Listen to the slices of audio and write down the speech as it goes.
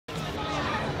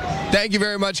Thank you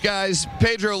very much, guys.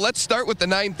 Pedro, let's start with the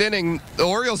ninth inning. The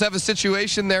Orioles have a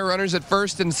situation there, runners at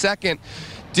first and second.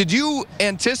 Did you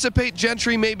anticipate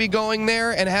Gentry maybe going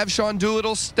there and have Sean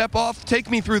Doolittle step off? Take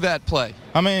me through that play.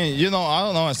 I mean, I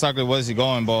don't know exactly where he's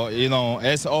going, but,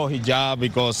 it's all his job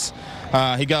because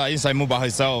he got an inside move by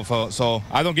himself. So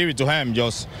I don't give it to him.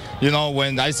 Just,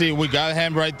 when I see we got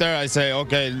him right there, I say,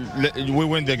 okay, we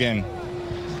win the game.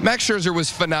 Max Scherzer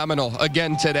was phenomenal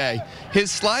again today.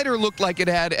 His slider looked like it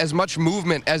had as much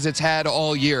movement as it's had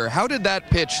all year. How did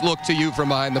that pitch look to you from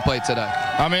behind the plate today?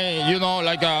 I mean,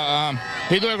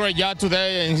 he did a great job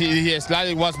today, and his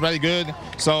slider was very good.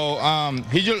 So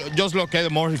he just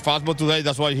located more his fastball today.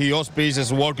 That's why his off-speed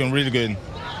is working really good.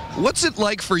 What's it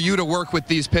like for you to work with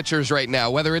these pitchers right now,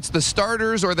 whether it's the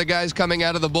starters or the guys coming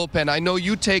out of the bullpen? I know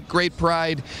you take great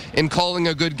pride in calling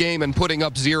a good game and putting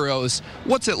up zeros.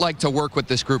 What's it like to work with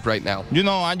this group right now?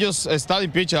 I'm just a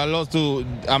starting pitcher. I love to,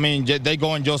 they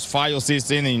go in just 5 or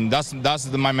 6 innings. That's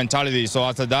my mentality. So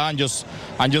after that,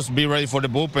 I'm just be ready for the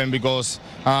bullpen because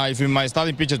if my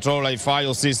starting pitcher throw like 5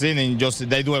 or 6 innings,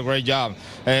 they do a great job.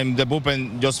 And the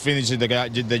bullpen just finishes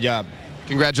the job.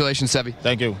 Congratulations, Sevy.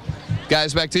 Thank you.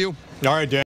 Guys, back to you. All right, Dan.